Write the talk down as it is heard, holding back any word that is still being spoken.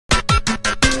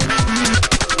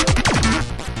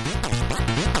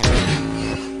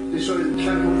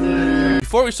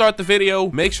before we start the video,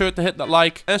 make sure to hit that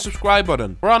like and subscribe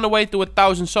button. We're on the way to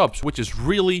 1,000 subs, which is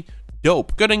really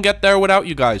dope. Couldn't get there without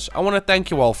you guys. I want to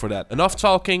thank you all for that. Enough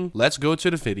talking. Let's go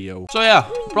to the video. So yeah,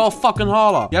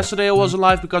 Brawlhalla. Yesterday I wasn't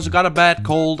live because I got a bad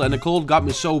cold, and the cold got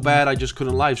me so bad I just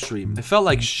couldn't live stream. I felt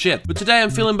like shit. But today I'm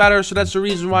feeling better, so that's the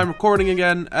reason why I'm recording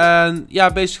again. And yeah,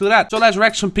 basically that. So let's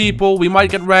wreck some people. We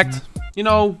might get wrecked. You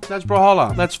know, that's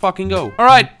Brawlhalla. Let's fucking go.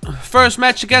 Alright, first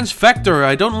match against Vector.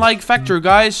 I don't like Vector,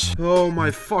 guys. Oh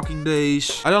my fucking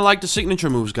days. I don't like the signature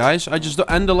moves, guys. I just don't,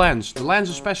 and the lands. The lands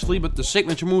especially, but the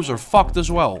signature moves are fucked as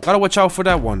well. Gotta watch out for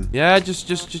that one. Yeah, just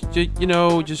you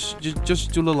know, just do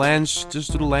the lands.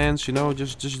 Just do the lands, you know,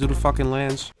 just do the fucking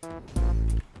lands.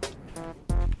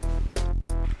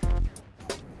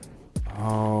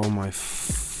 Oh my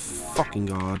fucking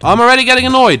god. I'm already getting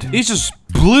annoyed. He's just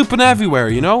blooping everywhere,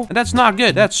 you know? And that's not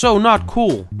good. That's so not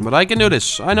cool. But I can do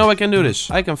this. I know I can do this.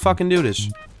 I can fucking do this.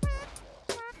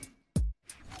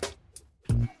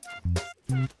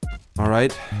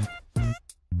 Alright.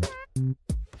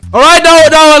 Alright, no,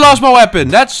 I lost my weapon.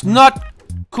 That's not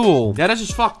cool. Yeah, this is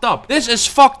fucked up. This is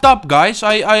fucked up, guys.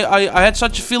 I had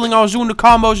such a feeling I was doing the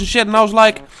combos and shit, and I was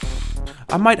like,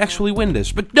 I might actually win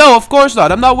this. But no, of course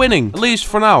not. I'm not winning. At least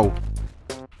for now.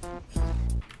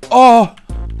 Oh,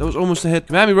 that was almost a hit.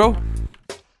 Come at me, bro.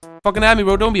 Fucking at me,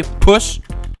 bro. Don't be a puss.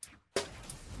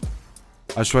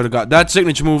 I swear to God, that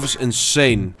signature move is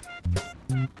insane.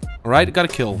 Alright, gotta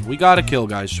kill. We gotta kill,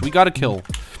 guys. We gotta kill.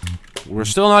 We're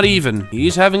still not even.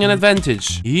 He's having an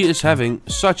advantage. He is having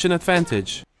such an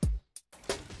advantage.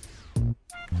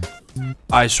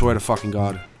 I swear to fucking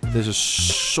God. This is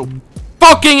so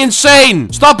fucking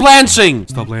insane! Stop lancing!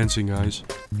 Stop lancing, guys.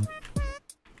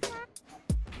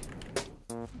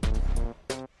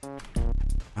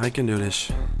 I can do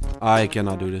this. I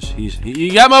cannot do this. He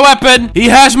got my weapon! He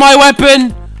has my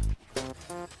weapon!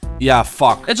 Yeah,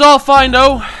 fuck. It's all fine,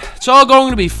 though. It's all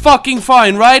going to be fucking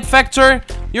fine, right, Vector?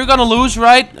 You're gonna lose,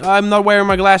 right? I'm not wearing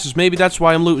my glasses. Maybe that's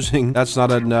why I'm losing. That's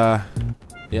not an,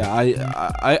 yeah,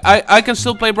 I can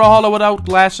still play Brawlhalla without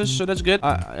glasses, so that's good.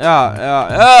 Oh,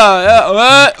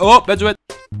 let's do it.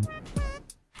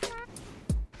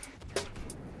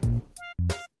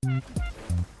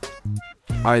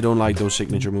 I don't like those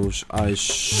signature moves. I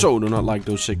so do not like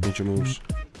those signature moves.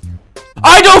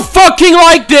 I don't fucking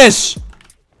like this!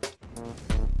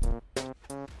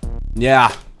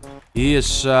 Yeah. He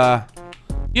is,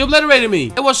 he obliterated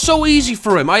me. It was so easy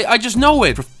for him. I just know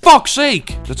it. For fuck's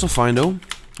sake. That's all fine, though.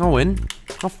 I'll win.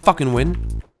 I'll fucking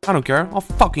win. I don't care. I'll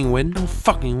fucking win. I'll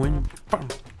fucking win.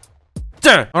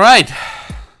 Alright.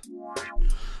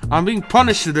 I'm being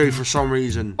punished today for some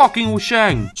reason. Fucking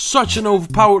Wushang. Such an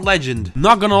overpowered legend.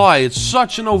 Not gonna lie, it's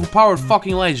such an overpowered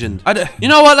fucking legend. You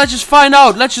know what? Let's just find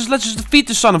out. Let's just defeat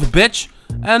the son of a bitch.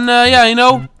 And yeah, you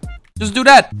know, just do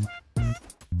that.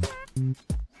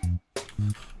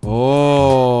 Oh,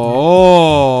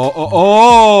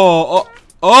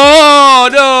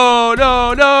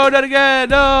 no, not again,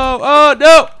 no, oh,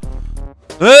 no.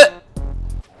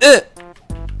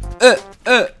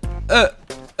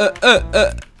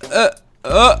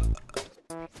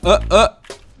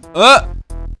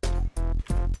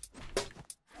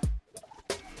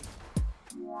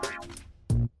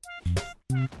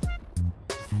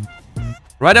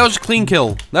 Right, that was a clean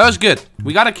kill. That was good.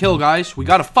 We got a kill, guys. We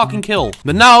got a fucking kill.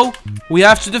 But now, we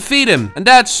have to defeat him. And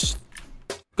that's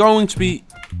going to be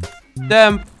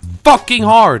damn fucking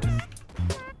hard.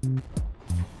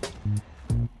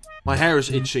 My hair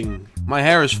is itching. My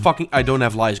hair is fucking... I don't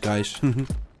have lice, guys.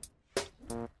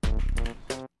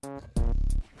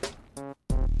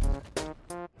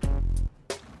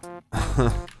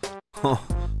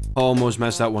 Almost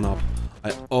messed that one up.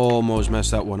 I almost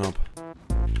messed that one up.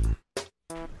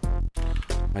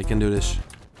 I can do this.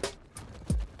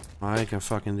 I can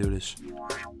fucking do this.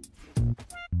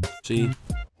 See?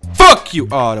 Fuck you!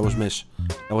 Oh, that was a miss.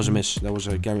 That was a miss. That was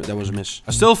a miss.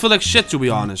 I still feel like shit, to be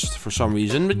honest, for some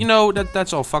reason. But you know,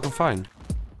 that's all fucking fine.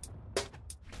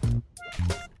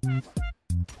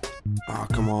 Oh,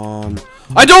 come on.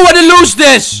 I don't want to lose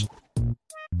this!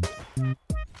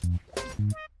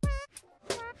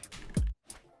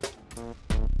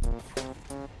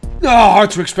 Oh, hard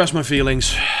to express my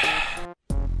feelings.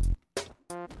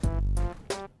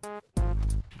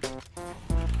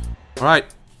 Alright.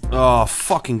 Oh,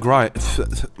 fucking grind.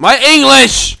 My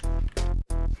English!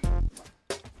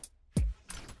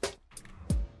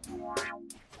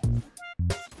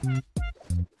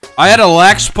 I had a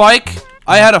lag spike.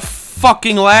 I had a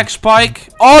fucking lag spike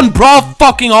on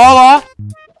Brawlhalla.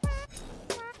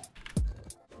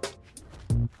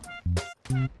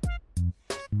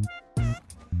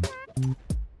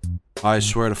 I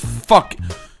swear to fuck.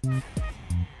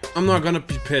 I'm not gonna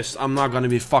be pissed. I'm not gonna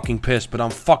be fucking pissed, but I'm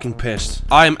fucking pissed.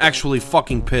 I am actually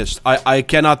fucking pissed. I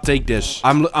cannot take this.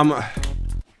 I'm losing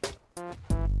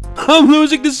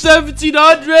the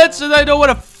 1700s, and I don't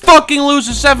want to fucking lose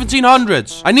the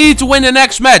 1700s. I need to win the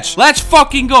next match. Let's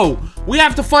fucking go. We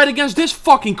have to fight against this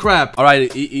fucking crap.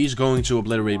 Alright, he's going to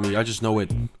obliterate me. I just know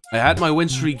it. I had my win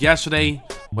streak yesterday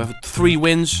with 3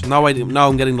 wins. Now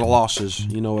I'm getting the losses.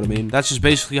 You know what I mean? That's just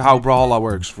basically how Brawlhalla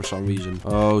works for some reason.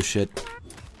 Oh shit.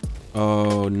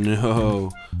 Oh no.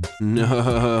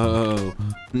 No.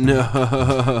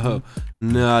 No.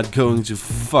 Not going to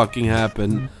fucking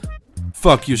happen.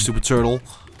 Fuck you, stupid turtle.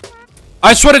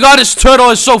 I swear to God, this turtle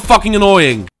is so fucking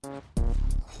annoying.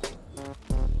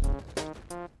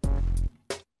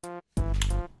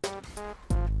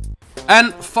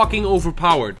 And fucking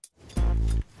overpowered.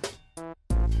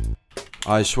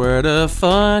 I swear to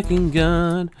fucking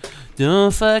God,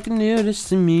 don't fucking do this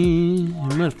to me, you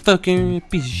motherfucking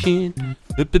piece of shit.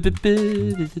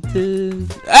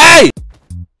 Hey!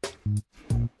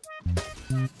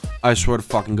 I swear to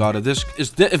fucking God,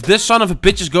 if this son of a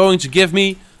bitch is going to give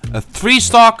me a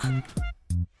 3-stock,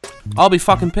 I'll be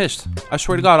fucking pissed. I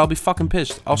swear to God, I'll be fucking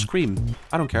pissed. I'll scream.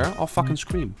 I don't care. I'll fucking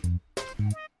scream.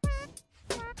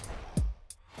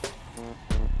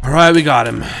 Alright, we got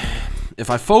him. If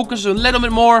I focus a little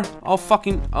bit more, I'll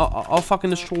fucking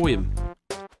destroy him.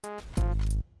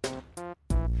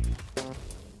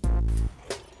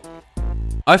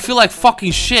 I feel like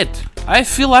fucking shit. I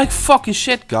feel like fucking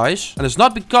shit, guys. And it's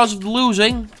not because of the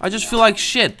losing. I just feel like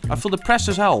shit. I feel depressed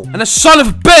as hell. And the son of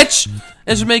a bitch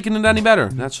isn't making it any better.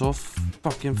 That's all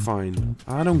fucking fine.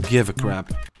 I don't give a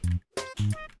crap.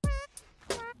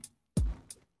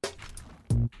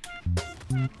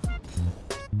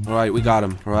 Alright, we got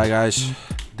him. Alright, guys.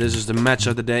 This is the match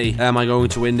of the day. Am I going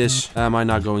to win this? Am I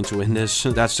not going to win this?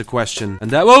 That's the question.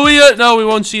 And that... Well, no, we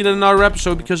won't see it in another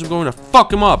episode because I'm going to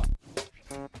fuck him up.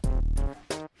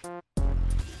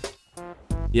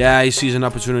 Yeah, he sees an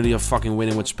opportunity of fucking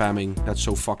winning with spamming. That's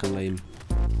so fucking lame.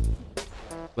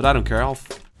 But I don't care. I'll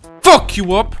fuck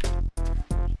you up.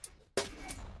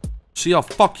 See, I'll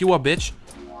fuck you up, bitch.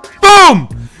 Boom!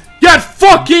 Get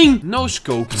fucking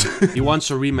no-scoped. He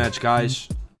wants a rematch, guys.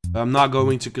 I'm not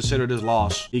going to consider this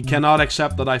loss. He cannot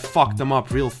accept that I fucked him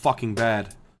up real fucking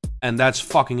bad. And that's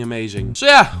fucking amazing. So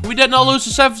yeah, we did not lose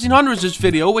the 1700s this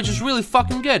video, which is really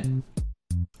fucking good.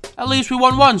 At least we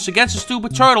won once against a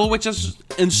stupid turtle, which has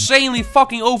insanely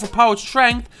fucking overpowered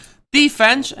strength,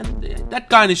 defense, and that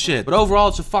kind of shit. But overall,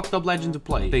 it's a fucked up legend to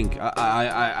play. I think.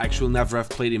 I actually never have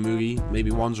played Imugi.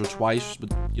 Maybe once or twice,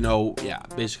 but you know, yeah,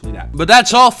 basically that. But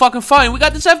that's all fucking fine. We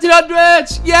got the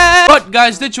 1700s! Yeah! But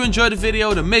guys, did you enjoy the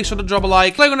video? Then make sure to drop a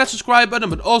like, click on that subscribe button,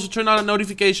 but also turn on the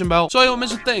notification bell so you don't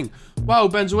miss a thing. Wow,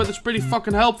 Benzo, that's pretty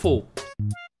fucking helpful.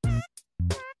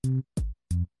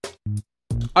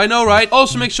 I know, right?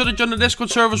 Also, make sure to join the Discord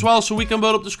server as well so we can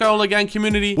build up the Brawlhalla gang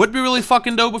community. Would be really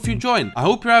fucking dope if you join. I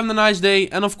hope you're having a nice day,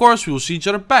 and of course, we will see each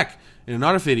other back in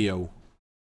another video.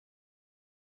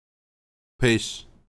 Peace.